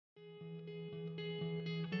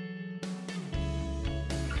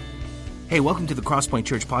Hey, welcome to the Crosspoint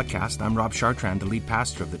Church podcast. I'm Rob Chartrand, the lead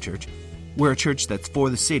pastor of the church. We're a church that's for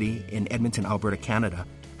the city in Edmonton, Alberta, Canada,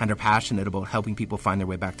 and are passionate about helping people find their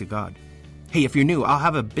way back to God. Hey, if you're new, I'll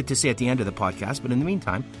have a bit to say at the end of the podcast, but in the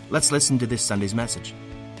meantime, let's listen to this Sunday's message.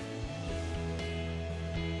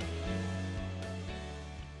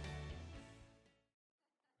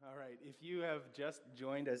 All right, if you have just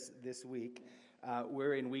joined us this week,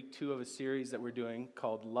 we're in week 2 of a series that we're doing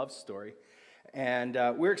called Love Story. And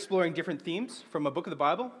we're exploring different themes from a book of the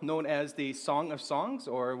Bible known as the Song of Songs,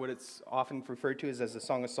 or what it's often referred to as the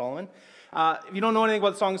Song of Solomon. If you don't know anything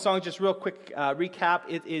about the Song of Songs, just real quick recap.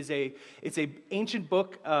 It's a ancient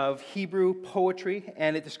book of Hebrew poetry,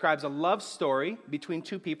 and it describes a love story between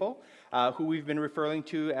two people who we've been referring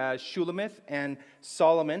to as Shulamith and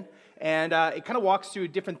Solomon. And it kind of walks through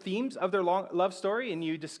different themes of their love story, and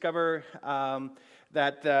you discover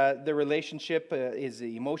that the relationship is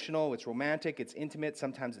emotional, it's romantic, it's intimate,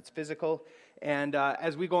 sometimes it's physical. And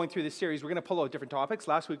as we're going through this series, we're going to pull out different topics.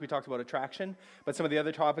 Last week we talked about attraction, but some of the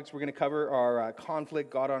other topics we're going to cover are conflict,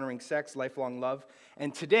 God-honoring sex, lifelong love.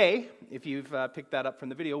 And today, if you've picked that up from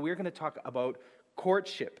the video, we're going to talk about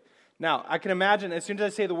courtship. Now, I can imagine as soon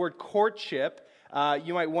as I say the word courtship,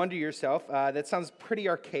 you might wonder yourself, that sounds pretty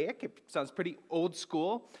archaic, it sounds pretty old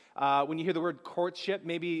school. When you hear the word courtship,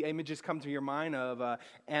 maybe images come to your mind of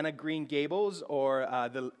Anna Green Gables or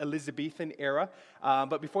the Elizabethan era.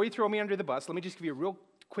 But before you throw me under the bus, let me just give you a real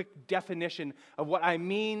quick definition of what I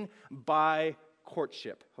mean by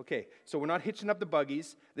courtship. Okay, so we're not hitching up the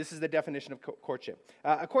buggies. This is the definition of courtship.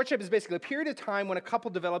 A courtship is basically a period of time when a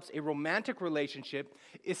couple develops a romantic relationship,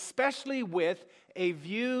 especially with a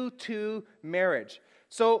view to marriage.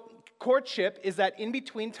 So courtship is that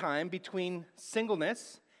in-between time between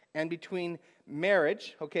singleness and between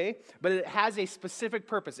marriage, okay? But it has a specific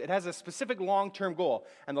purpose. It has a specific long-term goal.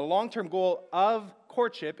 And the long-term goal of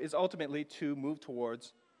courtship is ultimately to move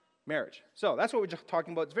towards marriage. So that's what we're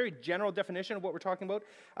talking about. It's a very general definition of what we're talking about.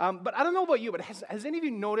 But I don't know about you, but has any of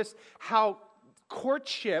you noticed how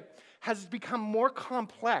courtship has become more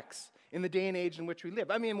complex in the day and age in which we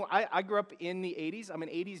live? I mean, I grew up in the 80s. I'm an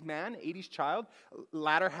 80s man, 80s child,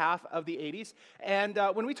 latter half of the 80s. And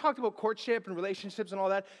when we talked about courtship and relationships and all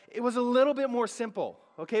that, it was a little bit more simple.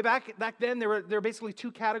 Okay, back then there were basically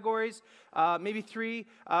 2 categories, maybe 3.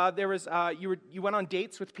 There was you went on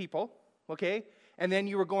dates with people, okay, and then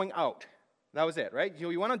you were going out. That was it, right?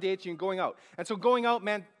 You went on dates, you're going out. And so going out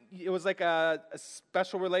meant it was like a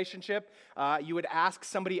special relationship. You would ask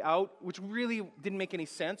somebody out, which really didn't make any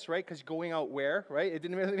sense, right? Because going out where, right? It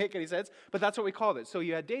didn't really make any sense, but that's what we called it. So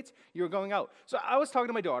you had dates, you were going out. So I was talking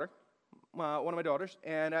to my daughter, one of my daughters,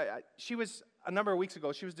 and she was, a number of weeks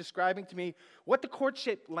ago, she was describing to me what the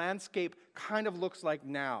courtship landscape kind of looks like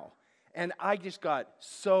now. And I just got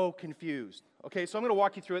so confused. Okay, so I'm going to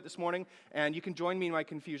walk you through it this morning, and you can join me in my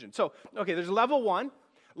confusion. So, okay, there's level 1.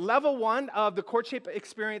 Level 1 of the courtship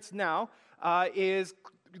experience now is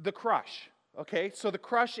the crush. Okay, so the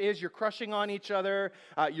crush is you're crushing on each other,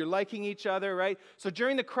 you're liking each other, right? So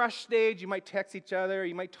during the crush stage, you might text each other,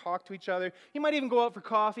 you might talk to each other, you might even go out for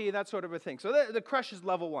coffee, that sort of a thing. So the crush is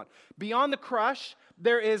level 1. Beyond the crush,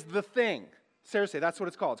 there is the thing. Seriously, that's what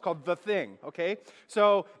it's called. It's called the thing, okay?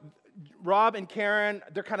 So Rob and Karen,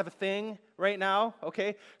 they're kind of a thing right now,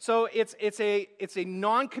 okay? So it's a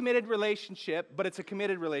non-committed relationship, but it's a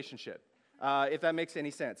committed relationship, if that makes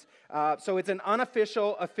any sense. So it's an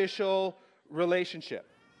unofficial, official relationship,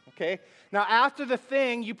 okay? Now, after the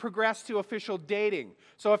thing, you progress to official dating.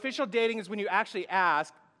 So official dating is when you actually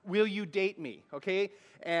ask, will you date me, okay?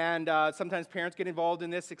 And sometimes parents get involved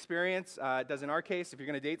in this experience. It does in our case. If you're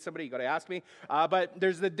going to date somebody, you got to ask me. But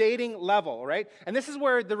there's the dating level, right? And this is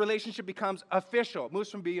where the relationship becomes official. It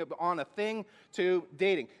moves from being on a thing to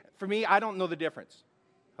dating. For me, I don't know the difference,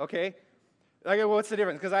 okay? Like, well, what's the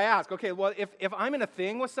difference? Because I ask, okay, well, if I'm in a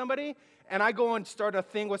thing with somebody and I go and start a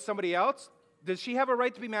thing with somebody else, does she have a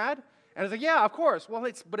right to be mad? And it's like, yeah, of course. Well,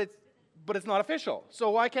 but it's not official.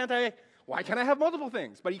 So why can't I have multiple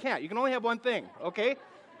things? But you can't. You can only have one thing, okay?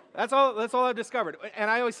 That's all I've discovered.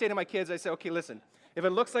 And I always say to my kids, I say, okay, listen, if it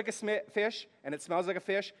looks like a fish and it smells like a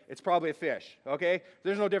fish, it's probably a fish, okay?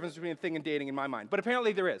 There's no difference between a thing and dating in my mind. But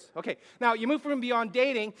apparently there is. Okay, now you move from beyond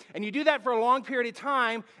dating, and you do that for a long period of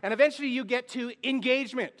time, and eventually you get to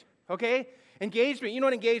engagement, okay? Engagement, you know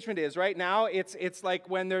what engagement is, right? Now it's like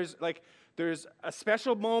when there's there's a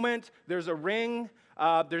special moment, there's a ring,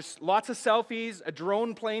 there's lots of selfies, a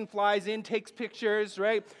drone plane flies in, takes pictures,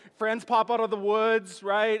 right? Friends pop out of the woods,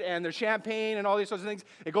 right? And there's champagne and all these sorts of things.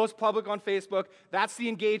 It goes public on Facebook. That's the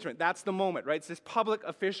engagement. That's the moment, right? It's this public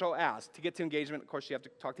official ask. To get to engagement, of course, you have to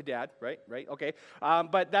talk to dad, right? Right? Okay.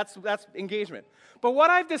 But that's engagement. But what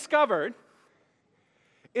I've discovered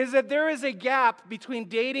is that there is a gap between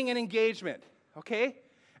dating and engagement, okay?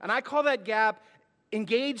 And I call that gap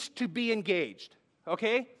engaged to be engaged,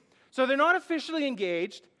 okay? So they're not officially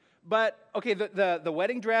engaged, but, okay, the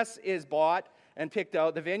wedding dress is bought and picked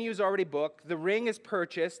out. The venue is already booked. The ring is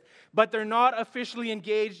purchased, but they're not officially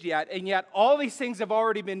engaged yet, and yet all these things have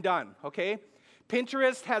already been done, okay?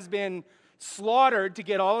 Pinterest has been slaughtered to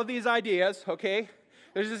get all of these ideas, okay?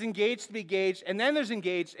 There's this engaged to be engaged, and then there's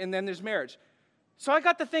engaged, and then there's marriage. So I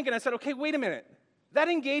got to thinking, I said, okay, wait a minute. That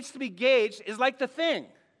engaged to be engaged is like the thing,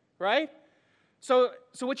 right? So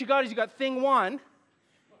what you got is you got thing one,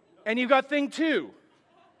 and you got thing two.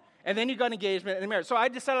 And then you got engagement and marriage. So I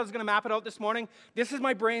decided I was going to map it out this morning. This is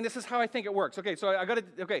my brain. This is how I think it works. Okay, so I got to,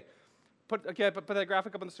 okay. Put that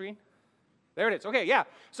graphic up on the screen. There it is. Okay, yeah.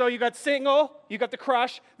 So you got single, you got the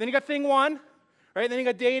crush, then you got thing one, right? Then you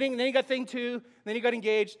got dating, then you got thing two, then you got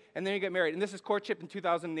engaged, and then you get married. And this is Courtship in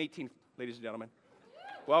 2018, ladies and gentlemen.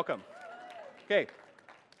 Welcome. Okay.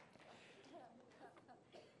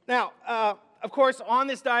 Now, of course, on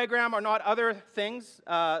this diagram are not other things,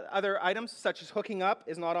 other items, such as hooking up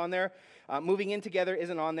is not on there. Moving in together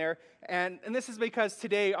isn't on there. And this is because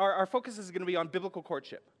today our focus is going to be on biblical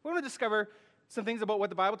courtship. We're going to discover some things about what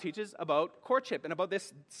the Bible teaches about courtship and about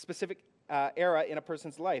this specific era in a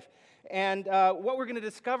person's life. And what we're going to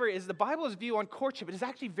discover is the Bible's view on courtship is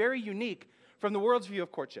actually very unique from the world's view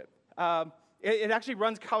of courtship. It actually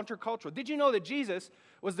runs countercultural. Did you know that Jesus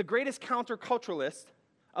was the greatest counterculturalist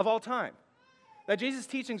of all time? That Jesus'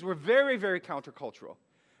 teachings were very, very countercultural.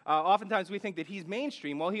 Oftentimes we think that he's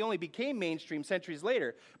mainstream. Well, he only became mainstream centuries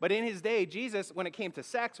later. But in his day, Jesus, when it came to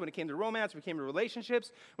sex, when it came to romance, when it came to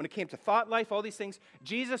relationships, when it came to thought life, all these things,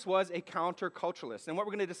 Jesus was a counterculturalist. And what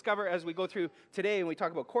we're going to discover as we go through today and we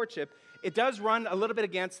talk about courtship, it does run a little bit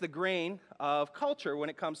against the grain of culture when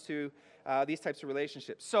it comes to these types of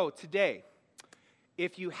relationships. So today,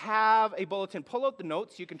 if you have a bulletin, pull out the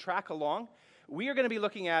notes. You can track along. We are going to be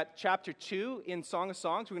looking at chapter 2 in Song of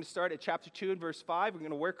Songs. We're going to start at chapter 2 and verse 5. We're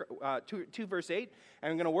going to work 2 verse 8.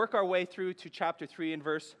 And we're going to work our way through to chapter 3 and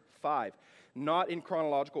verse 5, not in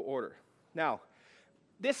chronological order. Now,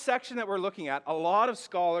 this section that we're looking at, a lot of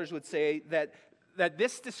scholars would say that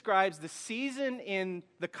this describes the season in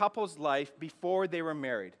the couple's life before they were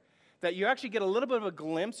married. That you actually get a little bit of a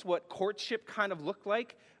glimpse what courtship kind of looked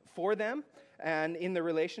like for them and in the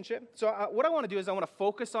relationship. So what I want to do is I want to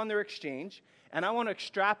focus on their exchange, and I want to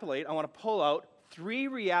extrapolate, I want to pull out 3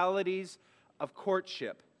 realities of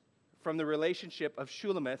courtship from the relationship of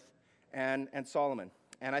Shulamith and Solomon.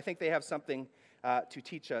 And I think they have something to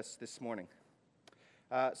teach us this morning.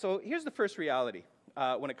 So here's the first reality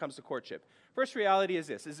when it comes to courtship. First reality is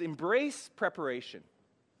this, is embrace preparation.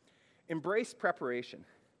 Embrace preparation.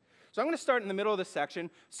 So I'm going to start in the middle of this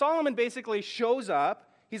section. Solomon basically shows up.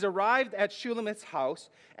 He's arrived at Shulamith's house,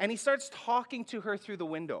 and he starts talking to her through the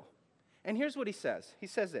window. And here's what he says. He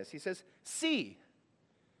says this. He says, "See,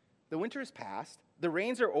 the winter is past, the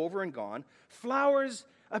rains are over and gone, flowers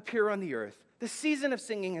appear on the earth, the season of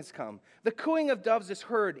singing has come, the cooing of doves is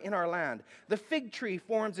heard in our land, the fig tree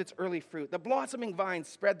forms its early fruit, the blossoming vines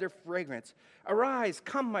spread their fragrance. Arise,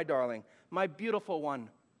 come, my darling, my beautiful one,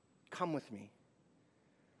 come with me."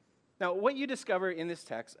 Now, what you discover in this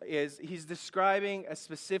text is he's describing a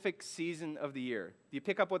specific season of the year. Do you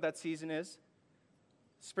pick up what that season is?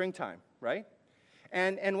 Springtime, right?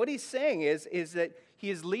 And what he's saying is that he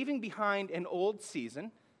is leaving behind an old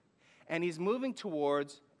season, and he's moving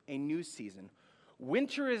towards a new season.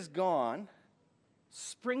 Winter is gone.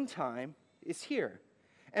 Springtime is here.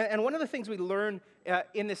 And one of the things we learn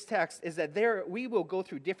in this text is that we will go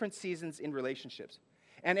through different seasons in relationships.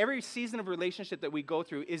 And every season of relationship that we go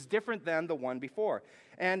through is different than the one before.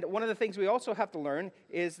 And one of the things we also have to learn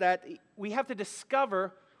is that we have to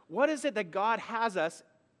discover what is it that God has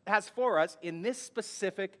for us in this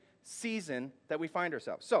specific season that we find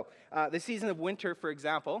ourselves. So, the season of winter, for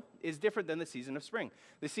example, is different than the season of spring.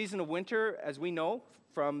 The season of winter, as we know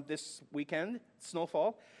from this weekend,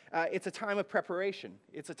 snowfall, it's a time of preparation.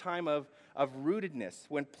 It's a time of rootedness.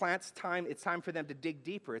 When plants it's time for them to dig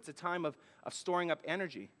deeper. It's a time of storing up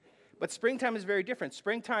energy. But springtime is very different.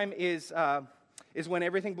 Springtime is when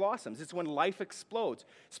everything blossoms. It's when life explodes.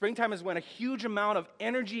 Springtime is when a huge amount of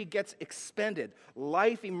energy gets expended.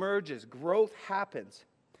 Life emerges. Growth happens.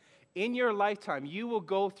 in your lifetime, you will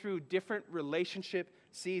go through different relationship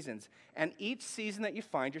seasons. And each season that you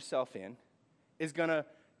find yourself in is going to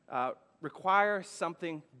require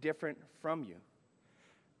something different from you.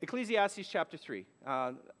 Ecclesiastes chapter 3,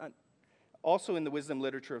 also in the wisdom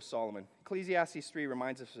literature of Solomon. Ecclesiastes 3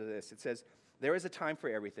 reminds us of this. It says, there is a time for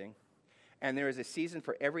everything, and there is a season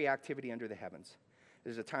for every activity under the heavens.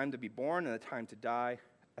 There's a time to be born and a time to die,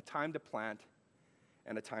 a time to plant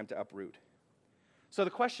and a time to uproot. So the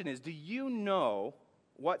question is, do you know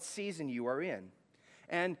what season you are in?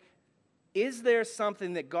 And is there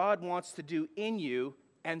something that God wants to do in you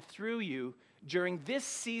and through you during this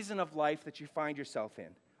season of life that you find yourself in?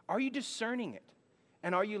 Are you discerning it?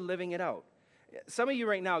 And are you living it out? Some of you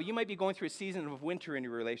right now, you might be going through a season of winter in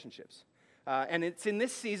your relationships. And it's in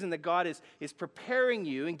this season that God is preparing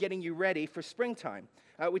you and getting you ready for springtime.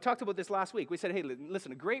 We talked about this last week. We said, hey,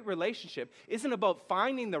 listen, a great relationship isn't about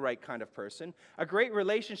finding the right kind of person. A great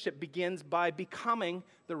relationship begins by becoming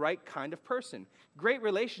the right kind of person. Great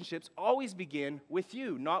relationships always begin with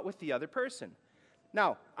you, not with the other person.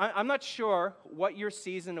 Now, I'm not sure what your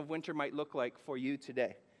season of winter might look like for you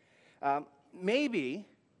today. Maybe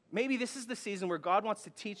this is the season where God wants to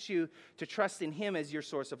teach you to trust in Him as your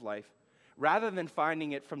source of life, rather than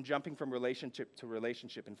finding it from jumping from relationship to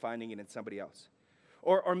relationship and finding it in somebody else.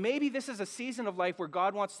 Or maybe this is a season of life where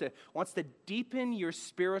God wants to deepen your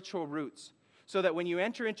spiritual roots so that when you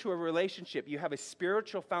enter into a relationship, you have a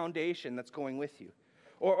spiritual foundation that's going with you.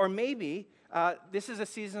 Or maybe this is a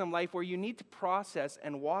season of life where you need to process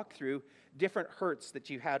and walk through different hurts that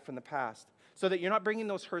you had from the past so that you're not bringing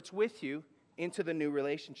those hurts with you into the new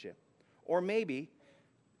relationship. Or maybe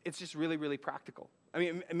it's just really, really practical. I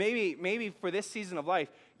mean, maybe for this season of life,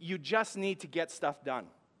 you just need to get stuff done.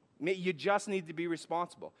 You just need to be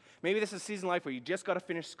responsible. Maybe this is a season of life where you just got to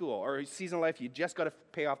finish school, or a season of life you just got to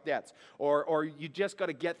pay off debts, or you just got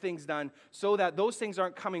to get things done so that those things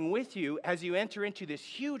aren't coming with you as you enter into this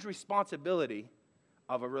huge responsibility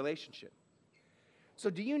of a relationship.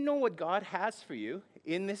 So do you know what God has for you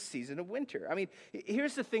in this season of winter? I mean,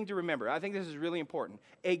 here's the thing to remember. I think this is really important.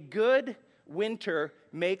 A good winter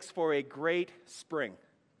makes for a great spring.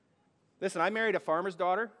 Listen, I married a farmer's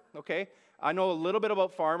daughter, okay? I know a little bit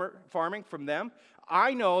about farming from them.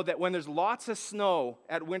 I know that when there's lots of snow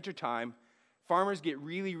at wintertime, farmers get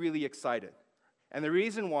really, really excited. And the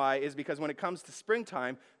reason why is because when it comes to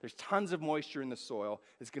springtime, there's tons of moisture in the soil.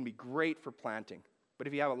 It's going to be great for planting. But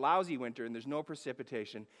if you have a lousy winter and there's no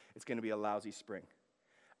precipitation, it's going to be a lousy spring.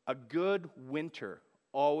 A good winter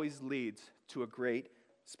always leads to a great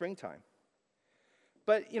springtime.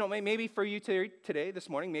 But, maybe for you today, this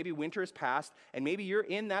morning, maybe winter has passed, and maybe you're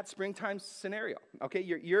in that springtime scenario, okay?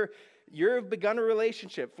 You've begun a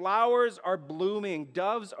relationship. Flowers are blooming.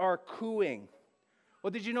 Doves are cooing. Well,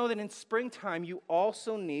 did you know that in springtime, you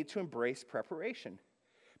also need to embrace preparation?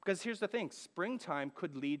 Because here's the thing. Springtime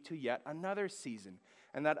could lead to yet another season,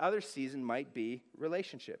 and that other season might be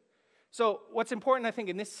relationship. So what's important, I think,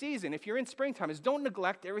 in this season, if you're in springtime, is don't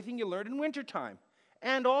neglect everything you learned in wintertime.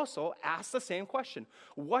 And also ask the same question.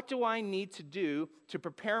 What do I need to do to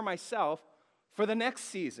prepare myself for the next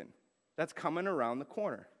season that's coming around the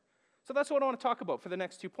corner? So that's what I want to talk about for the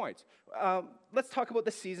next 2 points. Let's talk about the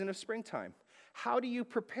season of springtime. How do you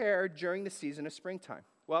prepare during the season of springtime?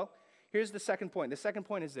 Well, here's the second point. The second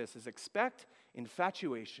point is this, is expect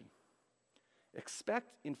infatuation.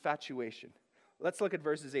 Expect infatuation. Let's look at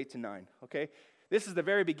verses 8 to 9, okay? This is the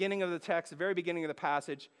very beginning of the text, the very beginning of the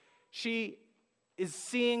passage. She is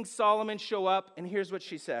seeing Solomon show up, and here's what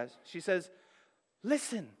she says. She says,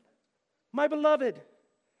 listen, my beloved,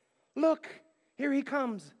 look, here he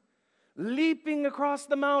comes, leaping across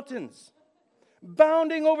the mountains,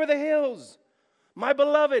 bounding over the hills. My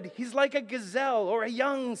beloved, he's like a gazelle or a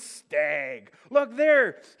young stag. Look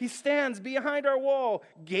there, he stands behind our wall,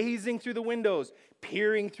 gazing through the windows,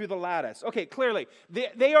 peering through the lattice. Okay, clearly,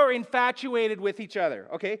 they are infatuated with each other,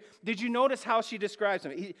 okay? Did you notice how she describes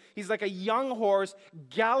him? He's like a young horse,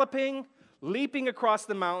 galloping, leaping across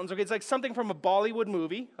the mountains. Okay, it's like something from a Bollywood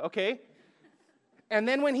movie, okay? And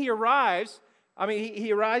then when he arrives,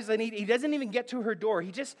 he arrives and he doesn't even get to her door.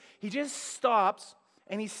 He just stops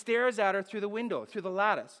and he stares at her through the window, through the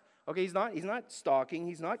lattice. Okay, he's not stalking,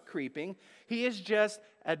 he's not creeping. He is just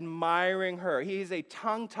admiring her. He is a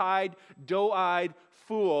tongue-tied, doe-eyed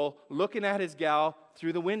fool looking at his gal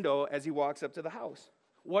through the window as he walks up to the house.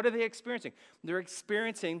 What are they experiencing? They're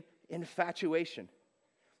experiencing infatuation.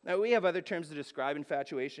 Now, we have other terms to describe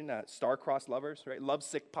infatuation, star-crossed lovers, right?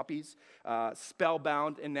 Lovesick puppies,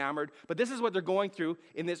 spellbound, enamored. But this is what they're going through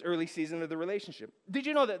in this early season of the relationship. Did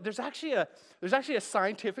you know that there's actually a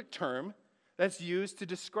scientific term that's used to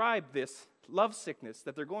describe this love sickness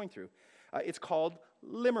that they're going through. It's called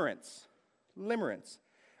limerence. Limerence.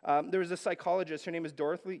 There was a psychologist, her name is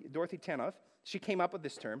Dorothy Tenoff. She came up with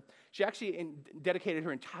this term. She actually dedicated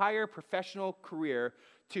her entire professional career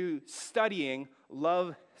to studying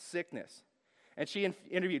love sickness. And she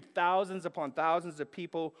interviewed thousands upon thousands of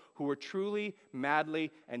people who were truly,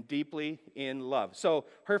 madly, and deeply in love. So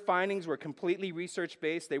her findings were completely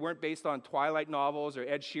research-based. They weren't based on Twilight novels or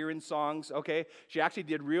Ed Sheeran songs, okay? She actually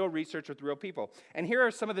did real research with real people. And here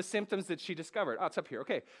are some of the symptoms that she discovered. Oh, it's up here,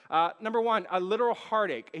 okay. Number one, a literal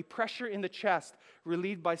heartache, a pressure in the chest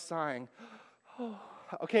relieved by sighing.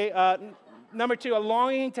 Okay, number two, a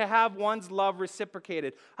longing to have one's love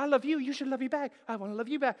reciprocated. I love you, you should love me back. I want to love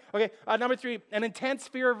you back. Okay, number three, an intense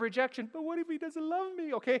fear of rejection. But what if he doesn't love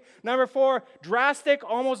me? Okay, number four, drastic,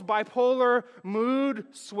 almost bipolar mood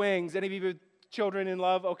swings. Any of you with children in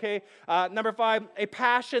love? Okay, number five, a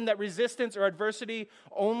passion that resistance or adversity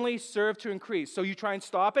only serve to increase. So you try and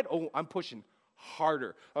stop it. Oh, I'm pushing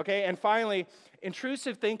harder. Okay, and finally,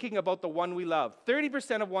 intrusive thinking about the one we love.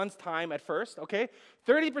 30% of one's time at first, okay?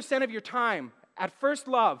 30% of your time at first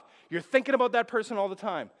love, you're thinking about that person all the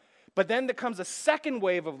time. But then there comes a second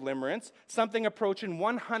wave of limerence, something approaching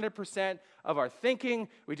 100% of our thinking.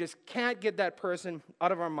 We just can't get that person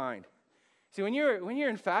out of our mind. See, when you're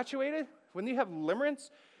infatuated, when you have limerence,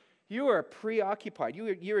 you are preoccupied.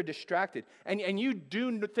 You are distracted. And you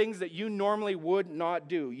do things that you normally would not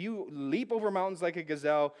do. You leap over mountains like a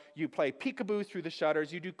gazelle. You play peekaboo through the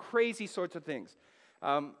shutters. You do crazy sorts of things.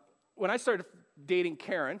 When I started dating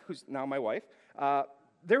Karen, who's now my wife,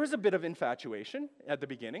 there was a bit of infatuation at the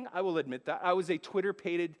beginning. I will admit that. I was a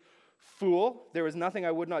Twitter-pated fool. There was nothing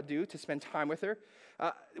I would not do to spend time with her.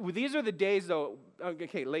 These are the days, though,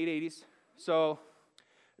 okay, late 80s. So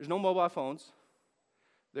there's no mobile phones.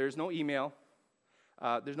 There's no email.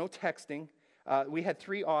 There's no texting. We had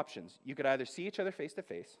three options. You could either see each other face to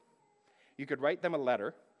face. You could write them a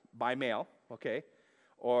letter by mail, okay?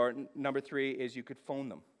 Or number three is you could phone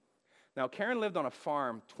them. Now, Karen lived on a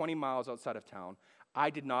farm 20 miles outside of town. I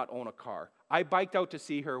did not own a car. I biked out to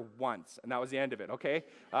see her once, and that was the end of it, okay?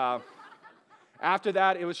 After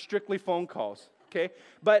that, it was strictly phone calls, okay?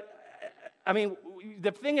 But I mean,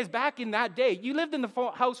 the thing is, back in that day, you lived in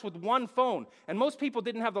the house with one phone, and most people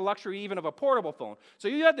didn't have the luxury even of a portable phone. So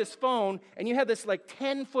you had this phone, and you had this like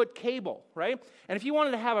 10-foot cable, right? And if you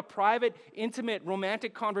wanted to have a private, intimate,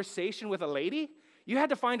 romantic conversation with a lady, you had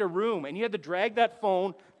to find a room, and you had to drag that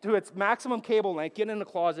phone to its maximum cable length, get in the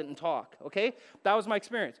closet, and talk, okay? That was my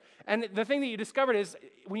experience. And the thing that you discovered is,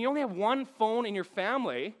 when you only have one phone in your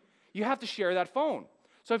family, you have to share that phone.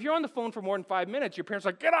 So if you're on the phone for more than 5 minutes, your parents are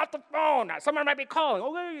like, get off the phone, someone might be calling,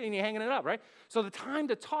 okay, and you're hanging it up, right? So the time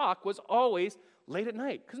to talk was always late at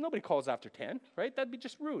night, because nobody calls after 10, right? That'd be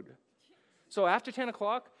just rude. So after 10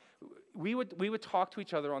 o'clock, we would talk to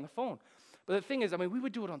each other on the phone. But the thing is, I mean, we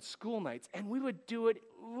would do it on school nights, and we would do it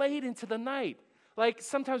late into the night, like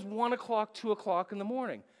sometimes 1 o'clock, 2 o'clock in the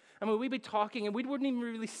morning. I mean, we'd be talking, and we wouldn't even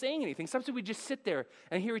really saying anything. Sometimes we'd just sit there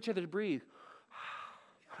and hear each other breathe.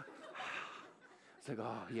 It's like,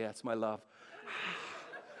 oh, yeah, it's my love.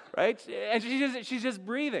 Right? And she's just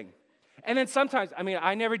breathing. And then sometimes, I mean,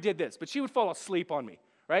 I never did this, but she would fall asleep on me,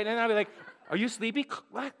 right? And I'd be like, are you sleepy?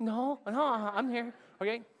 What? No, I'm here,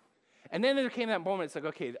 okay? And then there came that moment, it's like,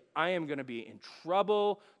 okay, I am going to be in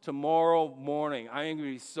trouble tomorrow morning. I am going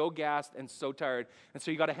to be so gassed and so tired. And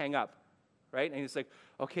so you got to hang up, right? And it's like,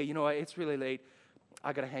 okay, you know what? It's really late.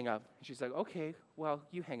 I got to hang up. And she's like, okay, well,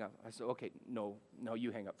 you hang up. I said, okay, no,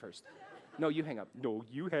 you hang up first. No, you hang up. No,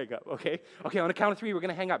 you hang up, okay? Okay, on the count of three, we're going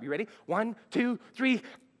to hang up. You ready? 1, 2, 3.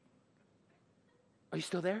 Are you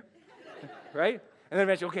still there? Right? And then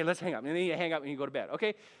eventually, okay, let's hang up. And then you hang up and you go to bed,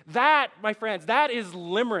 okay? That, my friends, that is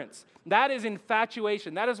limerence. That is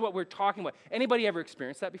infatuation. That is what we're talking about. Anybody ever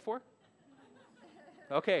experienced that before?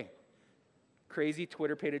 Okay. Crazy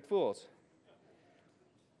Twitter-pated fools.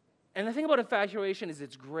 And the thing about infatuation is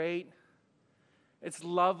it's great. It's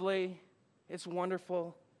lovely. It's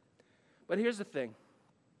wonderful. But here's the thing.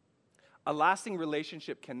 A lasting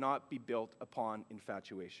relationship cannot be built upon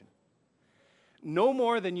infatuation. No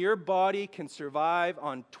more than your body can survive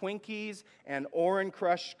on Twinkies and Orange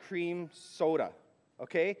Crush cream soda,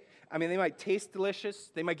 okay? I mean, they might taste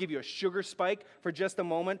delicious. They might give you a sugar spike for just a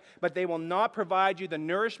moment, but they will not provide you the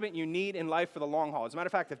nourishment you need in life for the long haul. As a matter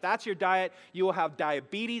of fact, if that's your diet, you will have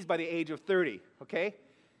diabetes by the age of 30, okay?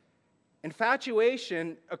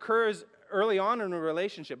 Infatuation occurs early on in a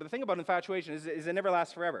relationship. But the thing about infatuation is it never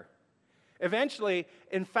lasts forever. Eventually,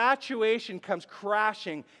 infatuation comes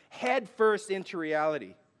crashing head first into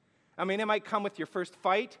reality. I mean, it might come with your first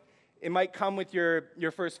fight. It might come with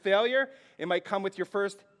your first failure. It might come with your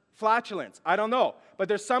first Flatulence, I don't know. But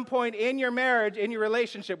there's some point in your marriage, in your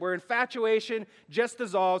relationship, where infatuation just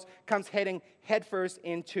dissolves, comes heading headfirst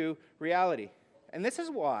into reality. And this is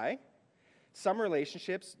why some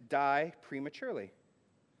relationships die prematurely.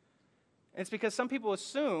 And it's because some people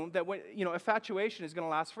assume that infatuation is going to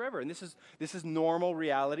last forever. And this is normal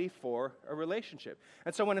reality for a relationship.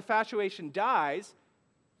 And so when infatuation dies,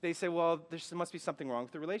 they say, well, there must be something wrong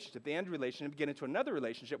with the relationship. They end the relationship, get into another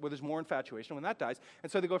relationship where there's more infatuation when that dies.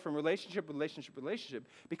 And so they go from relationship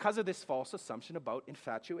because of this false assumption about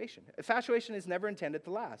infatuation. Infatuation is never intended to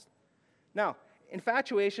last. Now,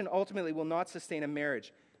 infatuation ultimately will not sustain a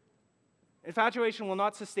marriage. Infatuation will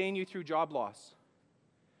not sustain you through job loss.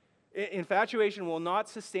 Infatuation will not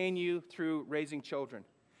sustain you through raising children.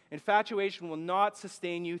 Infatuation will not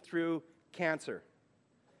sustain you through cancer.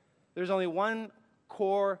 There's only one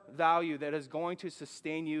core value that is going to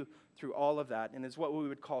sustain you through all of that, and it's what we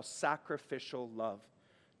would call sacrificial love.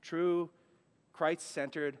 True,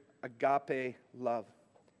 Christ-centered, agape love.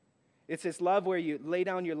 It's this love where you lay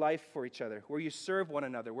down your life for each other, where you serve one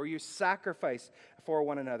another, where you sacrifice for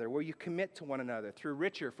one another, where you commit to one another, through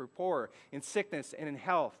richer, for poorer, in sickness and in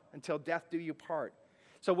health, until death do you part.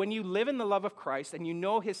 So when you live in the love of Christ and you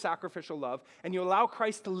know his sacrificial love, and you allow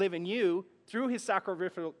Christ to live in you through his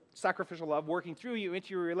sacrificial love, working through you into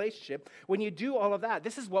your relationship, when you do all of that,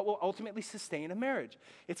 this is what will ultimately sustain a marriage.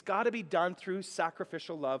 It's got to be done through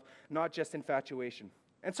sacrificial love, not just infatuation.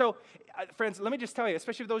 And so, friends, let me just tell you,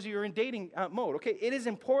 especially for those of you who are in dating mode, okay, it is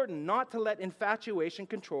important not to let infatuation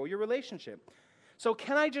control your relationship. So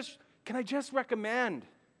can I just recommend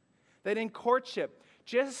that in courtship,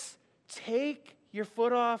 just take your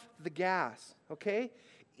foot off the gas, okay?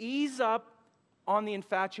 Ease up on the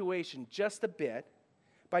infatuation just a bit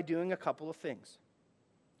by doing a couple of things.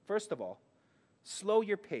 First of all, slow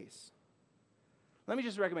your pace. Let me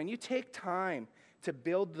just recommend you take time to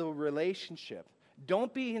build the relationship.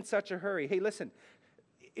 Don't be in such a hurry. Hey, listen,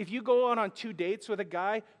 if you go on 2 dates with a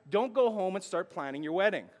guy, don't go home and start planning your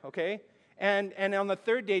wedding, okay? And on the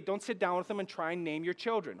third date, don't sit down with him and try and name your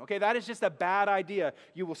children, okay? That is just a bad idea.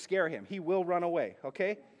 You will scare him. He will run away,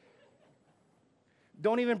 okay?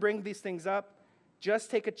 Don't even bring these things up. Just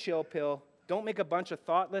take a chill pill. Don't make a bunch of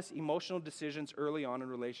thoughtless, emotional decisions early on in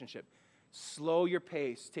a relationship. Slow your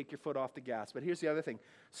pace. Take your foot off the gas. But here's the other thing.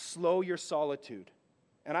 Slow your solitude.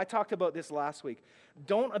 And I talked about this last week.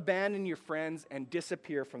 Don't abandon your friends and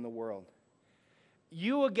disappear from the world.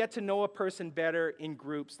 You will get to know a person better in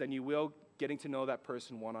groups than you will getting to know that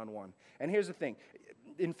person one-on-one. And here's the thing.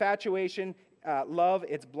 Infatuation, love,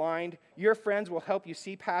 it's blind. Your friends will help you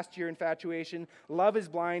see past your infatuation. Love is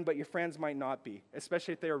blind, but your friends might not be,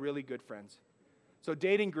 especially if they are really good friends. So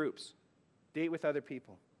dating groups. Date with other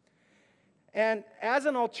people. And as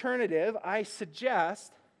an alternative, I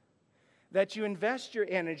suggest that you invest your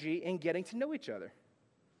energy in getting to know each other.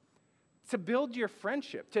 To build your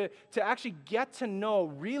friendship, to actually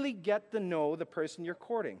really get to know the person you're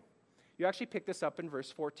courting. You actually pick this up in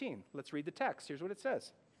verse 14. Let's read the text. Here's what it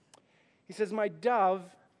says. He says, "My dove,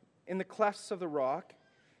 in the clefts of the rock,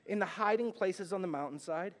 in the hiding places on the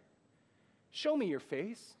mountainside, show me your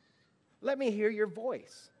face. Let me hear your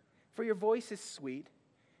voice. For your voice is sweet,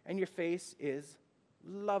 and your face is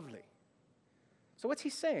lovely." So what's he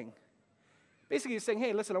saying? Basically, he's saying,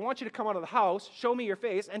 hey, listen, I want you to come out of the house, show me your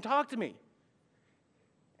face, and talk to me.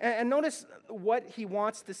 And notice what he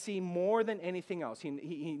wants to see more than anything else.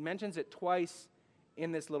 He mentions it twice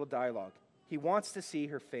in this little dialogue. He wants to see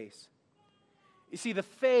her face. You see, the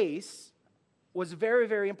face was very,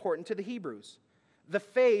 very important to the Hebrews. The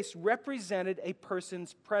face represented a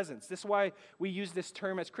person's presence. This is why we use this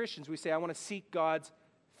term as Christians. We say, I want to seek God's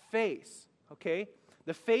face, okay?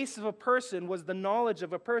 The face of a person was the knowledge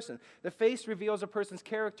of a person. The face reveals a person's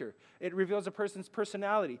character. It reveals a person's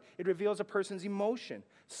personality. It reveals a person's emotion.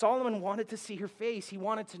 Solomon wanted to see her face. He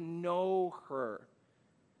wanted to know her.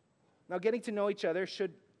 Now, getting to know each other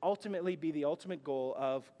should ultimately be the ultimate goal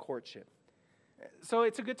of courtship. So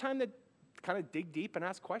it's a good time to kind of dig deep and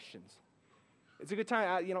ask questions. It's a good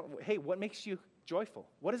time, hey, what makes you joyful?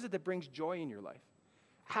 What is it that brings joy in your life?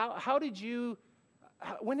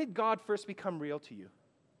 When did God first become real to you?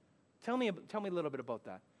 Tell me a little bit about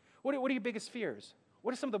that. What are your biggest fears?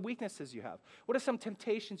 What are some of the weaknesses you have? What are some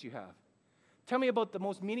temptations you have? Tell me about the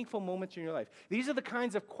most meaningful moments in your life. These are the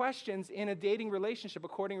kinds of questions in a dating relationship, a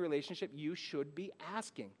courting relationship, you should be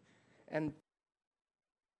asking. And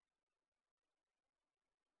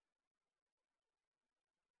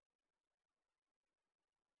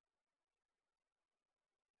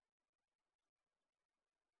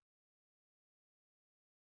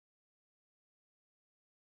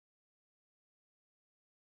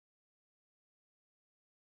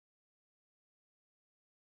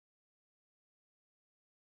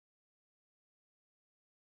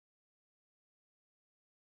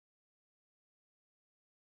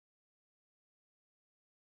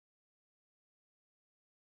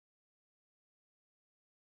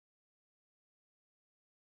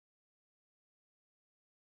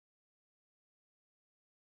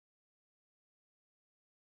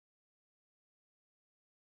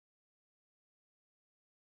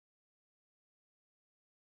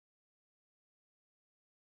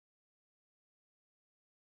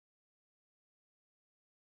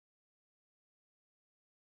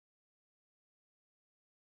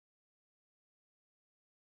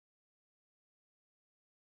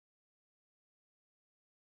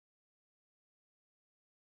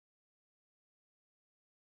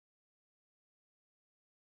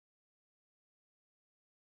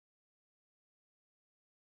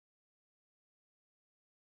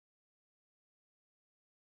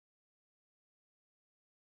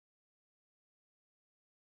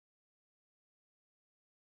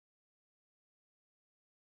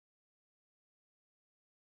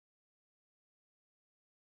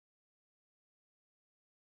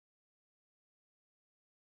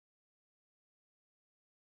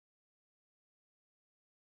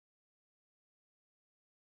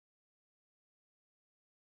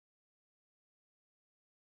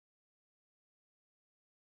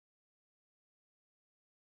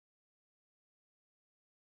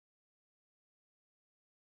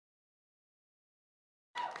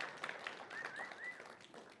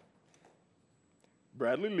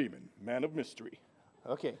Bradley Lehman, man of mystery.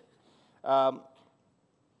 Okay.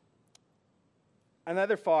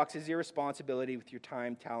 Another fox is irresponsibility with your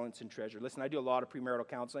time, talents, and treasure. Listen, I do a lot of premarital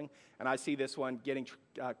counseling, and I see this one getting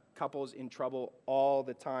couples in trouble all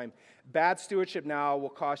the time. Bad stewardship now will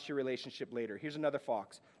cost your relationship later. Here's another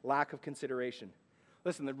fox, lack of consideration.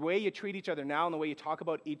 Listen, the way you treat each other now and the way you talk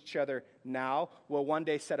about each other now will one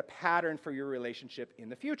day set a pattern for your relationship in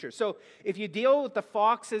the future. So if you deal with the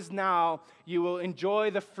foxes now, you will enjoy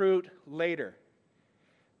the fruit later.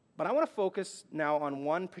 But I want to focus now on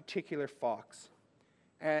one particular fox.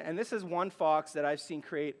 And this is one fox that I've seen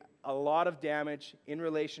create a lot of damage in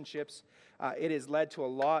relationships. It has led to a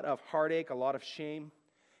lot of heartache, a lot of shame.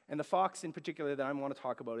 And the fox in particular that I want to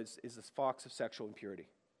talk about is this fox of sexual impurity.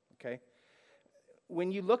 Okay? When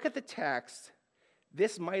you look at the text,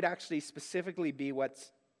 this might actually specifically be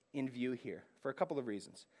what's in view here for a couple of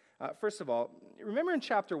reasons. First of all, remember in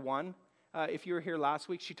chapter 1, if you were here last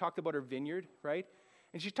week, she talked about her vineyard, right?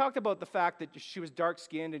 And she talked about the fact that she was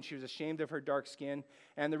dark-skinned and she was ashamed of her dark skin.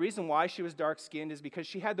 And the reason why she was dark-skinned is because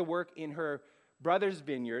she had to work in her brother's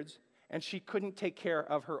vineyards and she couldn't take care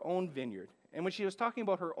of her own vineyard. And when she was talking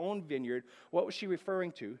about her own vineyard, what was she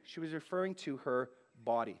referring to? She was referring to her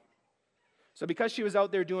body. So because she was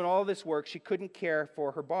out there doing all this work, she couldn't care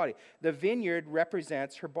for her body. The vineyard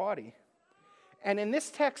represents her body. And in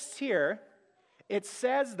this text here, it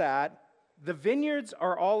says that the vineyards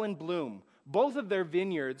are all in bloom. Both of their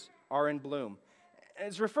vineyards are in bloom. And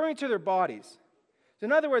it's referring to their bodies. So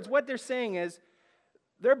in other words, what they're saying is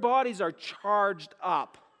their bodies are charged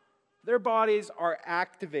up. Their bodies are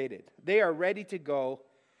activated. They are ready to go.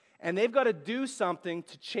 And they've got to do something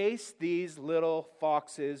to chase these little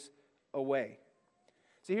foxes away.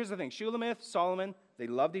 See, here's the thing. Shulamith, Solomon, they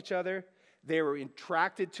loved each other. They were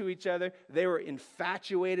attracted to each other. They were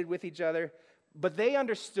infatuated with each other. But they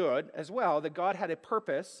understood as well that God had a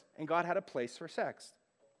purpose and God had a place for sex.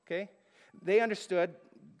 Okay? They understood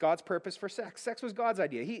God's purpose for sex. Sex was God's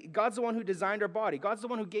idea. God's the one who designed our body. God's the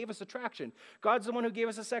one who gave us attraction. God's the one who gave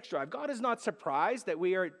us a sex drive. God is not surprised that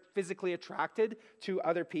we are physically attracted to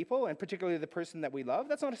other people, and particularly the person that we love.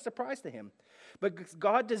 That's not a surprise to him. But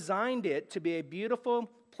God designed it to be a beautiful,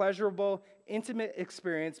 pleasurable, intimate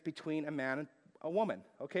experience between a man and a woman.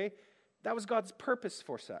 Okay? That was God's purpose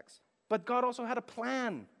for sex. But God also had a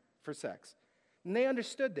plan for sex. And they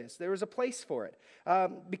understood this. There was a place for it.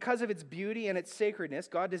 Because of its beauty and its sacredness,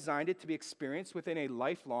 God designed it to be experienced within a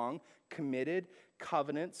lifelong, committed,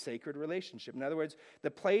 covenant, sacred relationship. In other words, the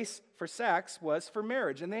place for sex was for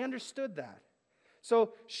marriage, and they understood that.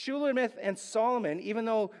 So Shulamith and Solomon, even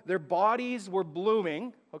though their bodies were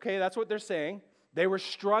blooming, okay, that's what they're saying, they were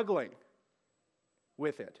struggling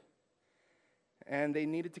with it. And they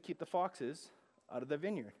needed to keep the foxes out of the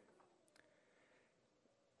vineyard.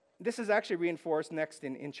 This is actually reinforced next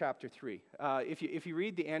in chapter 3. If you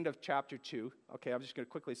read the end of chapter 2, okay, I'm just going to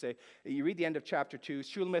quickly say, you read the end of chapter 2,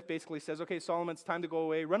 Shulamith basically says, okay, Solomon, it's time to go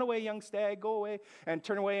away. Run away, young stag, go away, and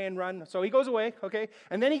turn away and run. So he goes away, okay?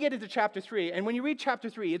 And then you get into chapter 3, and when you read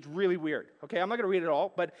chapter 3, it's really weird, okay? I'm not going to read it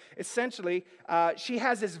all, but essentially, she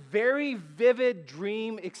has this very vivid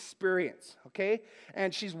dream experience, okay?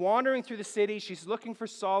 And she's wandering through the city. She's looking for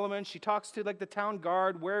Solomon. She talks to, like, the town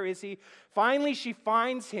guard. Where is he? Finally, she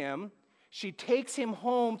finds him. She takes him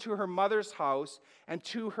home to her mother's house and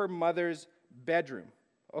to her mother's bedroom.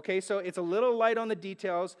 Okay, so it's a little light on the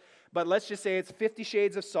details, but let's just say it's 50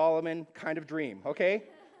 Shades of Solomon kind of dream, okay?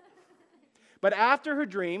 But after her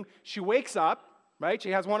dream, she wakes up, right?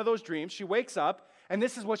 She has one of those dreams. She wakes up, and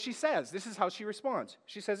this is what she says. This is how she responds.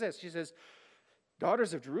 She says this. She says,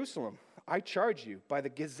 "Daughters of Jerusalem, I charge you, by the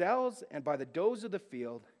gazelles and by the does of the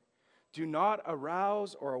field, do not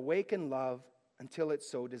arouse or awaken love until it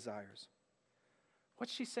so desires."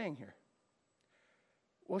 What's she saying here?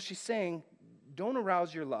 Well, she's saying, don't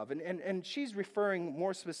arouse your love. And she's referring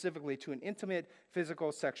more specifically to an intimate,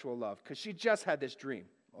 physical, sexual love, because she just had this dream,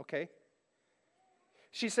 okay?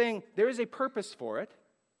 She's saying there is a purpose for it,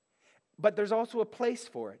 but there's also a place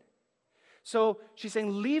for it. So she's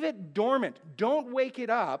saying, leave it dormant. Don't wake it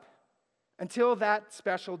up until that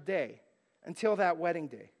special day, until that wedding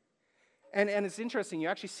day. And it's interesting, you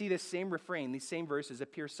actually see this same refrain, these same verses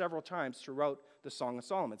appear several times throughout the Song of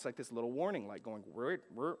Solomon. It's like this little warning light going,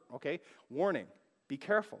 okay, warning, be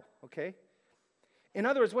careful, okay? In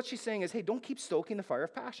other words, what she's saying is, hey, don't keep stoking the fire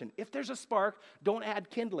of passion. If there's a spark, don't add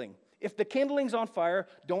kindling. If the kindling's on fire,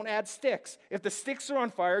 don't add sticks. If the sticks are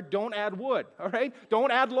on fire, don't add wood, all right?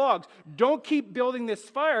 Don't add logs. Don't keep building this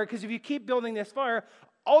fire, because if you keep building this fire,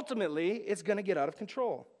 ultimately, it's going to get out of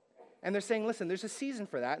control. And they're saying, listen, there's a season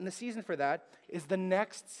for that, and the season for that is the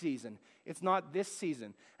next season. It's not this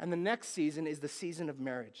season. And the next season is the season of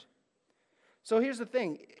marriage. So here's the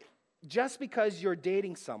thing. Just because you're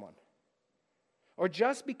dating someone, or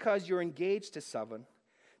just because you're engaged to someone,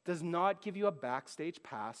 does not give you a backstage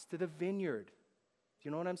pass to the vineyard. Do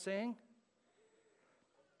you know what I'm saying?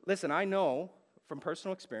 Listen, I know from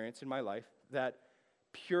personal experience in my life that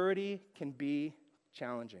purity can be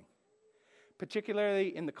challenging,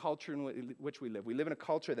 particularly in the culture in which we live. We live in a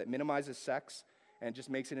culture that minimizes sex and just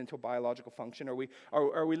makes it into a biological function, or we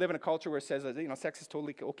live in a culture where it says that, sex is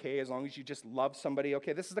totally okay as long as you just love somebody.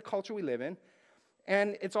 Okay, this is the culture we live in,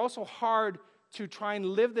 and it's also hard to try and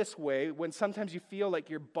live this way when sometimes you feel like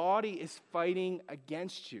your body is fighting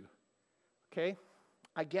against you. Okay,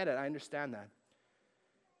 I get it. I understand that,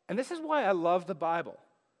 and this is why I love the Bible.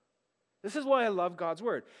 This is why I love God's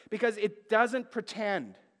Word, because it doesn't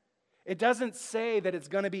pretend. It doesn't say that it's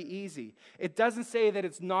going to be easy. It doesn't say that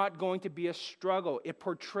it's not going to be a struggle. It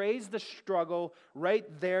portrays the struggle right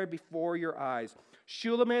there before your eyes.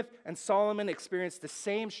 Shulamith and Solomon experienced the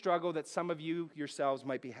same struggle that some of you yourselves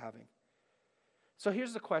might be having. So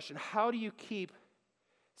here's the question. How do you keep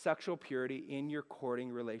sexual purity in your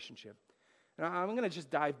courting relationship? Now, I'm going to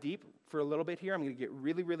just dive deep for a little bit here. I'm going to get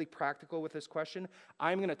really, really practical with this question.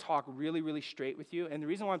 I'm going to talk really, really straight with you. And the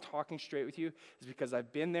reason why I'm talking straight with you is because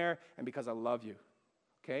I've been there and because I love you.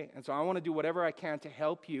 Okay? And so I want to do whatever I can to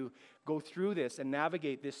help you go through this and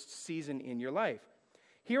navigate this season in your life.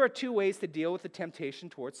 Here are 2 ways to deal with the temptation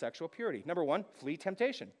towards sexual purity. Number 1, flee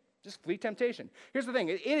temptation. Just flee temptation. Here's the thing.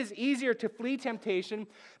 It is easier to flee temptation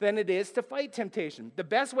than it is to fight temptation. The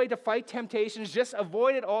best way to fight temptation is just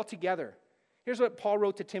avoid it altogether. Here's what Paul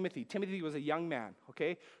wrote to Timothy. Timothy was a young man,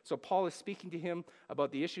 okay? So Paul is speaking to him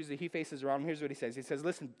about the issues that he faces around him. Here's what he says. He says,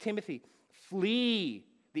 listen, Timothy, flee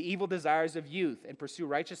the evil desires of youth and pursue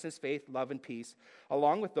righteousness, faith, love, and peace,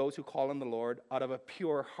 along with those who call on the Lord out of a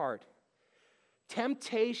pure heart.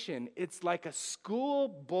 Temptation, it's like a school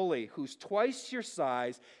bully who's twice your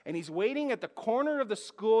size, and he's waiting at the corner of the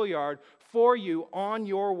schoolyard for you on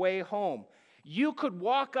your way home. You could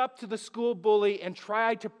walk up to the school bully and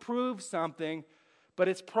try to prove something, but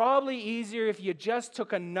it's probably easier if you just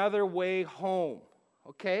took another way home,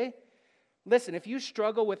 okay? Listen, if you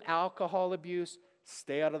struggle with alcohol abuse,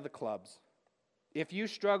 stay out of the clubs. If you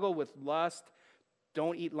struggle with lust,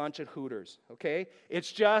 don't eat lunch at Hooters, okay?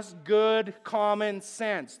 It's just good common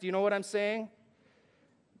sense. Do you know what I'm saying?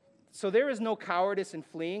 So there is no cowardice in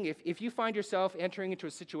fleeing. If you find yourself entering into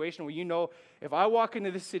a situation where you know, if I walk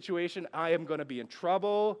into this situation, I am going to be in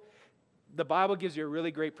trouble, the Bible gives you a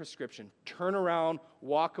really great prescription. Turn around,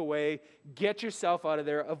 walk away, get yourself out of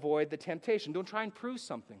there, avoid the temptation. Don't try and prove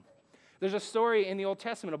something. There's a story in the Old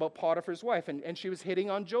Testament about Potiphar's wife, and she was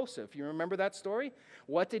hitting on Joseph. You remember that story?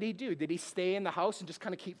 What did he do? Did he stay in the house and just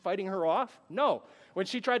kind of keep fighting her off? No. When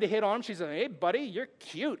she tried to hit on him, she said, hey, buddy, you're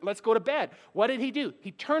cute. Let's go to bed. What did he do?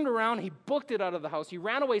 He turned around, he booked it out of the house. He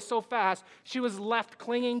ran away so fast, she was left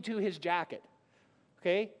clinging to his jacket.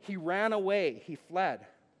 Okay? He ran away. He fled.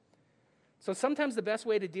 So sometimes the best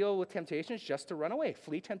way to deal with temptation is just to run away,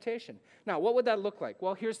 flee temptation. Now, what would that look like?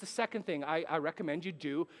 Well, here's the second thing I recommend you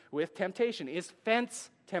do with temptation is fence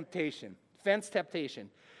temptation. Fence temptation.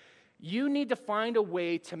 You need to find a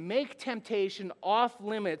way to make temptation off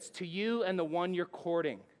limits to you and the one you're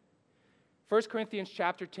courting. 1 Corinthians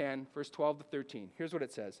chapter 10, verse 12 to 13. Here's what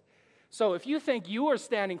it says. So if you think you are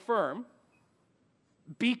standing firm,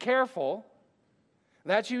 be careful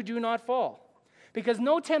that you do not fall. Because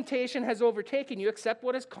no temptation has overtaken you except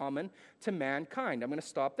what is common to mankind. I'm going to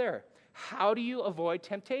stop there. How do you avoid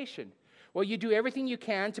temptation? Well, you do everything you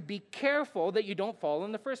can to be careful that you don't fall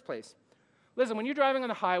in the first place. Listen, when you're driving on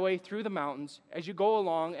the highway through the mountains, as you go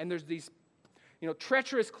along and there's these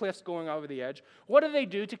treacherous cliffs going over the edge, what do they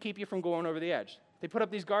do to keep you from going over the edge? They put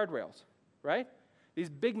up these guardrails, right? These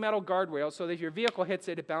big metal guardrails so that if your vehicle hits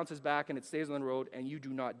it, it bounces back and it stays on the road and you do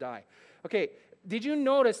not die. Okay, did you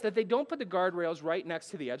notice that they don't put the guardrails right next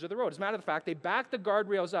to the edge of the road? As a matter of fact, they back the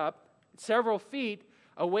guardrails up several feet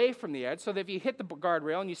away from the edge so that if you hit the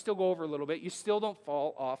guardrail and you still go over a little bit, you still don't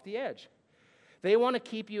fall off the edge. They want to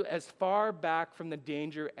keep you as far back from the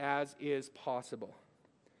danger as is possible.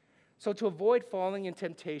 So to avoid falling in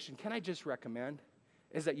temptation, can I just recommend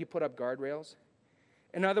is that you put up guardrails?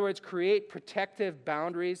 In other words, create protective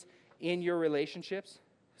boundaries in your relationships.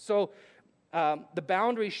 So the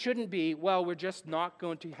boundary shouldn't be, well, we're just not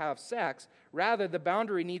going to have sex. Rather, the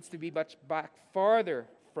boundary needs to be much back farther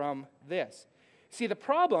from this. See, the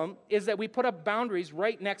problem is that we put up boundaries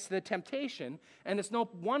right next to the temptation, and it's no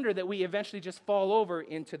wonder that we eventually just fall over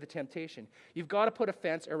into the temptation. You've got to put a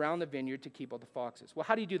fence around the vineyard to keep out the foxes. Well,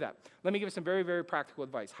 how do you do that? Let me give you some very, very practical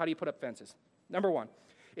advice. How do you put up fences? Number one,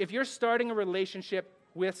 if you're starting a relationship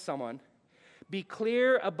with someone, be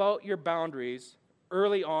clear about your boundaries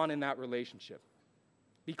early on in that relationship.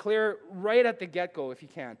 Be clear right at the get-go if you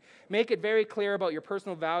can. Make it very clear about your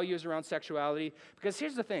personal values around sexuality, because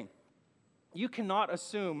here's the thing. You cannot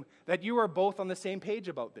assume that you are both on the same page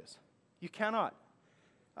about this. You cannot.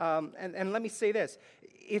 And let me say this.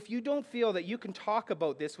 If you don't feel that you can talk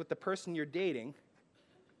about this with the person you're dating,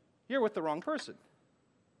 you're with the wrong person.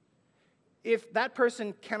 If that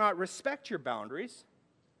person cannot respect your boundaries,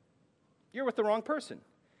 you're with the wrong person.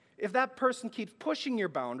 If that person keeps pushing your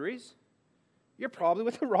boundaries, you're probably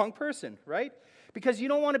with the wrong person, right? Because you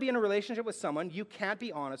don't want to be in a relationship with someone you can't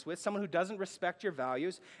be honest with, someone who doesn't respect your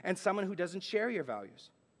values, and someone who doesn't share your values.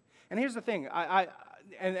 And here's the thing,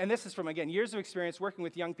 and this is from, again, years of experience working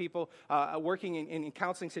with young people, working in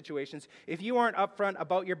counseling situations. If you aren't upfront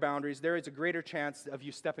about your boundaries, there is a greater chance of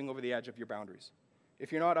you stepping over the edge of your boundaries,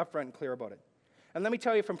 if you're not upfront and clear about it. And let me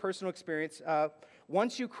tell you from personal experience,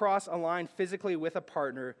 once you cross a line physically with a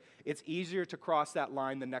partner, it's easier to cross that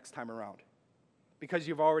line the next time around, because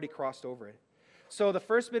you've already crossed over it. So the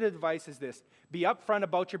first bit of advice is this: be upfront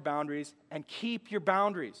about your boundaries and keep your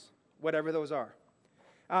boundaries, whatever those are.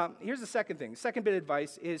 Here's the second thing. The second bit of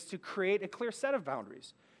advice is to create a clear set of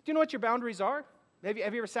boundaries. Do you know what your boundaries are? Have you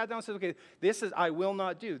ever sat down and said, okay, this is I will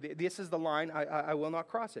not do. This is the line. I will not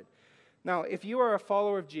cross it. Now, if you are a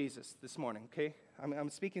follower of Jesus this morning, okay, I'm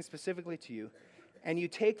speaking specifically to you, and you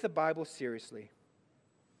take the Bible seriously,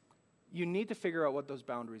 you need to figure out what those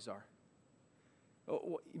boundaries are.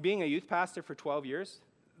 Being a youth pastor for 12 years,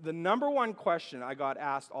 the number one question I got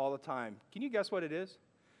asked all the time, can you guess what it is?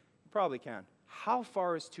 You probably can. How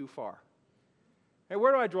far is too far? Hey,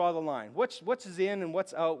 where do I draw the line? What's in and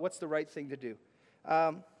what's out? What's the right thing to do?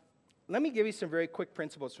 Let me give you some very quick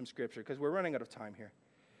principles from Scripture, because we're running out of time here.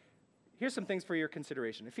 Here's some things for your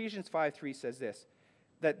consideration. Ephesians 5:3 says this,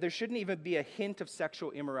 that there shouldn't even be a hint of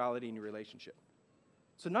sexual immorality in your relationship.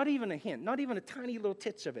 So not even a hint, not even a tiny little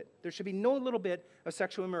titch of it. There should be no little bit of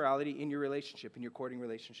sexual immorality in your relationship, in your courting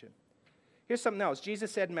relationship. Here's something else.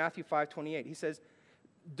 Jesus said in Matthew 5:28, he says,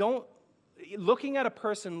 looking at a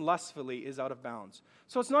person lustfully is out of bounds.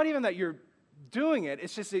 So it's not even that you're doing it,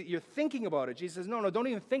 it's just that you're thinking about it. Jesus says, no, don't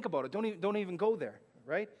even think about it. Don't even go there,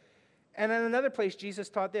 right? And in another place, Jesus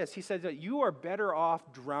taught this. He said that you are better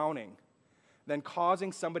off drowning than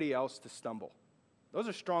causing somebody else to stumble. Those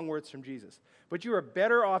are strong words from Jesus. But you are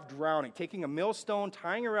better off drowning, taking a millstone,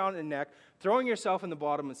 tying around the neck, throwing yourself in the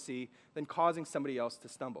bottom of the sea, than causing somebody else to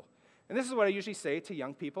stumble. And this is what I usually say to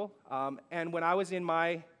young people. And when I was in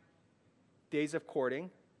my days of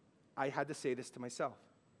courting, I had to say this to myself.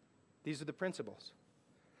 These are the principles.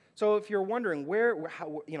 So if you're wondering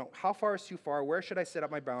how far is too far, where should I set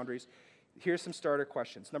up my boundaries, here's some starter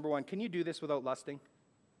questions. Number one, can you do this without lusting?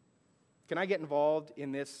 Can I get involved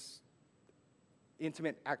in this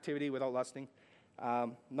intimate activity without lusting?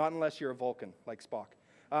 Not unless you're a Vulcan, like Spock.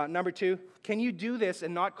 Number two, can you do this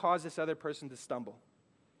and not cause this other person to stumble?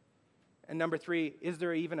 And number three, is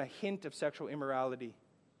there even a hint of sexual immorality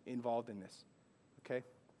involved in this? Okay?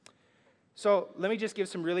 So let me just give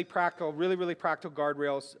some really practical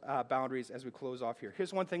guardrails, boundaries as we close off here.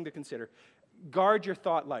 Here's one thing to consider. Guard your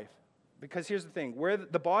thought life. Because here's the thing. Where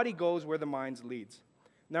the body goes, where the mind leads.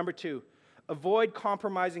 Number two, avoid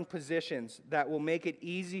compromising positions that will make it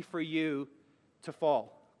easy for you to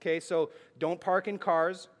fall. Okay, so don't park in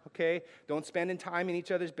cars, okay? Don't spend time in each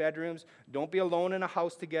other's bedrooms. Don't be alone in a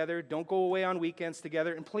house together. Don't go away on weekends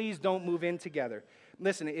together. And please don't move in together.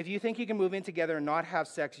 Listen, if you think you can move in together and not have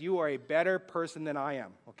sex, you are a better person than I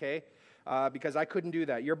am, okay? Because I couldn't do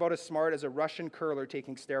that. You're about as smart as a Russian curler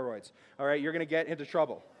taking steroids. All right, you're going to get into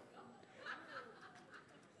trouble.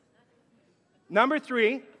 Number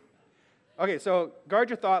three, okay, so guard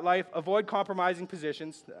your thought life, avoid compromising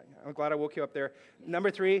positions. I'm glad I woke you up there. Number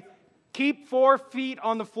three, keep 4 feet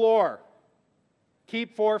on the floor.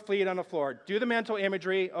 Keep 4 feet on the floor. Do the mental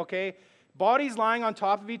imagery, okay? Bodies lying on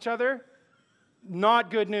top of each other, not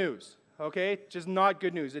good news, okay? Just not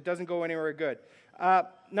good news. It doesn't go anywhere good.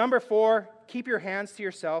 Number 4, keep your hands to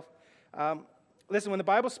yourself. Listen, when the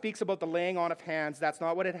Bible speaks about the laying on of hands, that's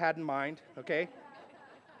not what it had in mind, okay?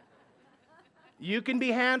 You can be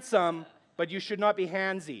handsome, but you should not be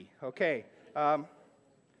handsy, okay?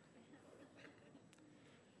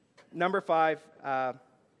 Number 5, I'll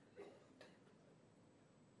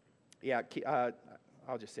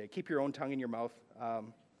just say, keep your own tongue in your mouth.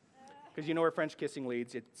 Because you know where French kissing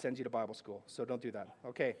leads. It sends you to Bible school. So don't do that.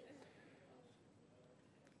 Okay.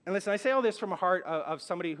 And listen, I say all this from a heart of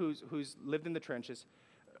somebody who's lived in the trenches.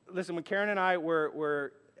 Listen, when Karen and I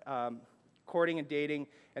were courting and dating,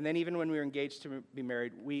 and then even when we were engaged to be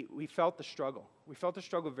married, we felt the struggle. We felt the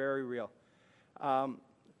struggle very real.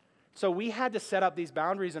 So we had to set up these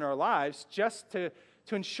boundaries in our lives just to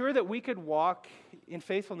ensure that we could walk in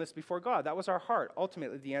faithfulness before God. That was our heart,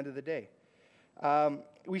 ultimately, at the end of the day.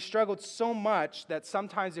 We struggled so much that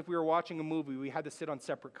sometimes if we were watching a movie, we had to sit on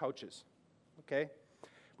separate couches, okay?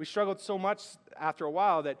 We struggled so much after a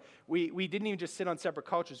while that we didn't even just sit on separate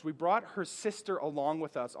couches. We brought her sister along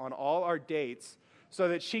with us on all our dates so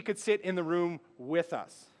that she could sit in the room with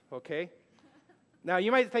us, okay? Now,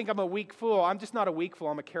 you might think I'm a weak fool. I'm just not a weak fool.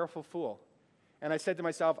 I'm a careful fool. And I said to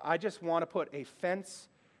myself, I just want to put a fence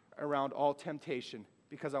around all temptation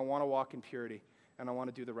because I want to walk in purity and I want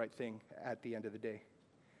to do the right thing at the end of the day.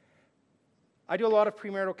 I do a lot of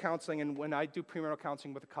premarital counseling, and when I do premarital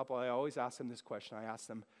counseling with a couple, I always ask them this question. I ask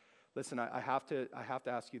them, listen, I have to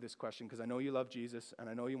ask you this question because I know you love Jesus and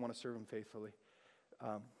I know you want to serve him faithfully.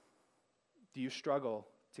 Do you struggle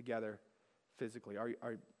together physically? Are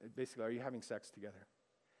you having sex together?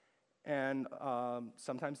 And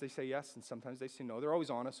sometimes they say yes, and sometimes they say no. They're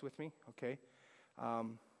always honest with me, okay?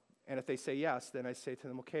 And if they say yes, then I say to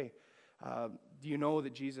them, okay, do you know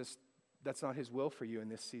that Jesus, that's not his will for you in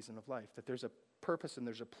this season of life, that there's a purpose and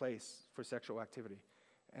there's a place for sexual activity?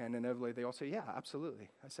 And inevitably they all say, yeah, absolutely.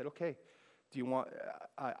 I said, okay, do you want,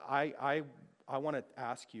 I want to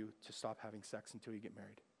ask you to stop having sex until you get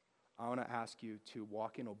married. I want to ask you to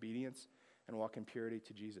walk in obedience and walk in purity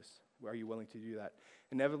to Jesus. Are you willing to do that?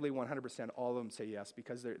 Inevitably, 100%, all of them say yes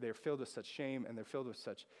because they're filled with such shame and they're filled with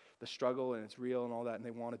such the struggle and it's real and all that, and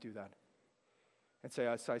they want to do that. And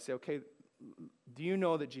so I say, okay, do you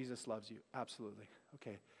know that Jesus loves you? Absolutely.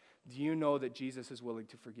 Okay. Do you know that Jesus is willing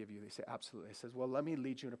to forgive you? They say, absolutely. I says, well, let me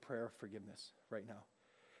lead you in a prayer of forgiveness right now.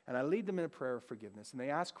 And I lead them in a prayer of forgiveness, and they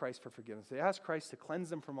ask Christ for forgiveness. They ask Christ to cleanse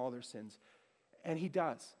them from all their sins, and he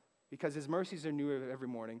does, because his mercies are new every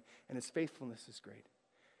morning, and his faithfulness is great.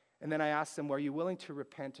 And then I ask them, well, are you willing to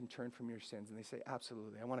repent and turn from your sins? And they say,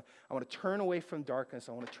 absolutely. I want to turn away from darkness.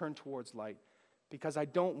 I want to turn towards light, because I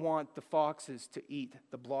don't want the foxes to eat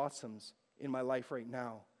the blossoms in my life right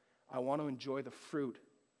now. I want to enjoy the fruit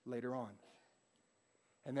later on.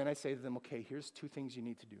 And then I say to them, okay, here's two things you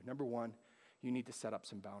need to do. Number one, you need to set up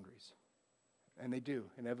some boundaries. And they do.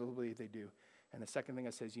 Inevitably, they do. And the second thing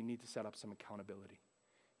I say is you need to set up some accountability.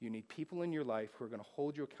 You need people in your life who are going to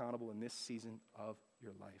hold you accountable in this season of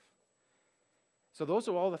your life. So those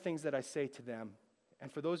are all the things that I say to them.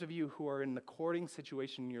 And for those of you who are in the courting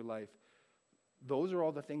situation in your life, those are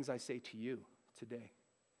all the things I say to you today.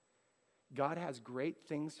 God has great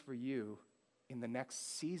things for you in the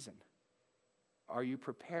next season. Are you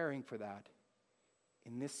preparing for that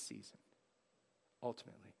in this season,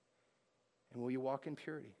 ultimately? And will you walk in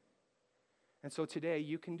purity? And so today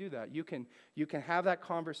you can do that. You can have that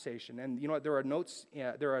conversation. And you know what? There are notes.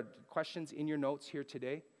 There are questions in your notes here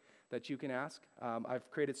today that you can ask. I've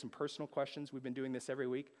created some personal questions. We've been doing this every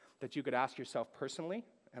week that you could ask yourself personally.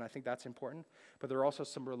 And I think that's important. But there are also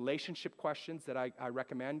some relationship questions that I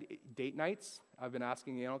recommend. Date nights. I've been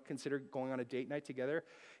asking, consider going on a date night together.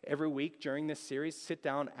 Every week during this series, sit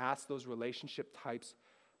down, ask those relationship types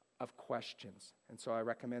of questions. And so I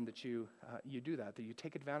recommend that you do that you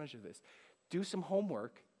take advantage of this. Do some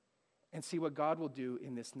homework and see what God will do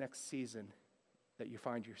in this next season that you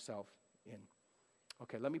find yourself in.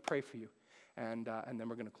 Okay, let me pray for you, and then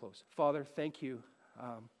we're going to close. Father, thank you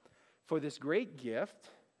for this great gift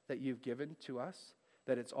that you've given to us,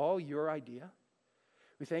 that it's all your idea.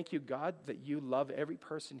 We thank you, God, that you love every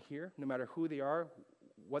person here, no matter who they are,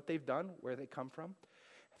 what they've done, where they come from.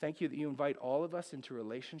 Thank you that you invite all of us into a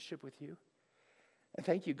relationship with you. And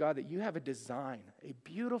thank you, God, that you have a design, a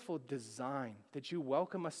beautiful design that you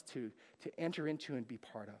welcome us to enter into and be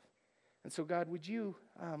part of. And so, God, would you,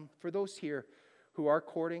 for those here who are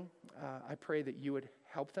courting, I pray that you would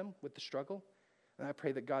help them with the struggle. And I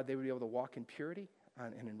pray that, God, they would be able to walk in purity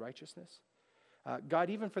and in righteousness. God,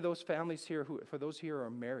 even for those families here, for those here who are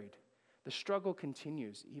married, the struggle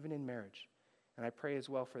continues, even in marriage. And I pray as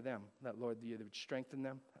well for them that, Lord, you would strengthen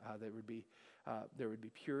them, there would be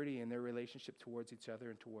purity in their relationship towards each other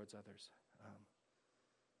and towards others.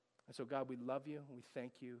 And so, God, we love you, and we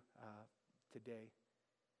thank you today,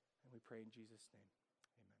 and we pray in Jesus' name.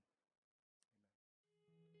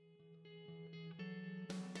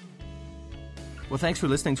 Well, thanks for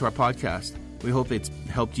listening to our podcast. We hope it's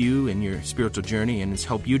helped you in your spiritual journey and it's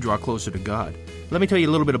helped you draw closer to God. Let me tell you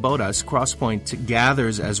a little bit about us. Crosspoint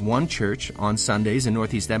gathers as one church on Sundays in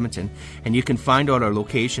Northeast Edmonton, and you can find out our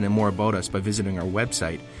location and more about us by visiting our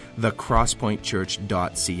website,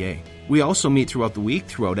 thecrosspointchurch.ca. We also meet throughout the week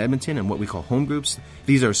throughout Edmonton in what we call home groups.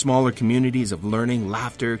 These are smaller communities of learning,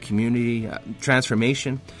 laughter, community,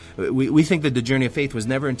 transformation. We think that the journey of faith was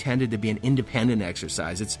never intended to be an independent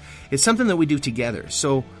exercise. It's something that we do together.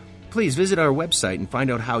 So please visit our website and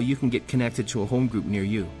find out how you can get connected to a home group near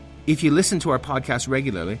you. If you listen to our podcast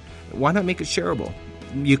regularly, why not make it shareable?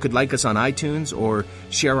 You could like us on iTunes or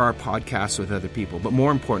share our podcast with other people. But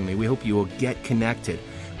more importantly, we hope you will get connected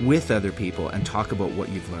with other people and talk about what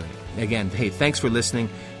you've learned. Again, hey, thanks for listening.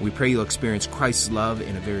 We pray you'll experience Christ's love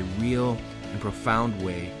in a very real and profound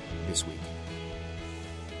way this week.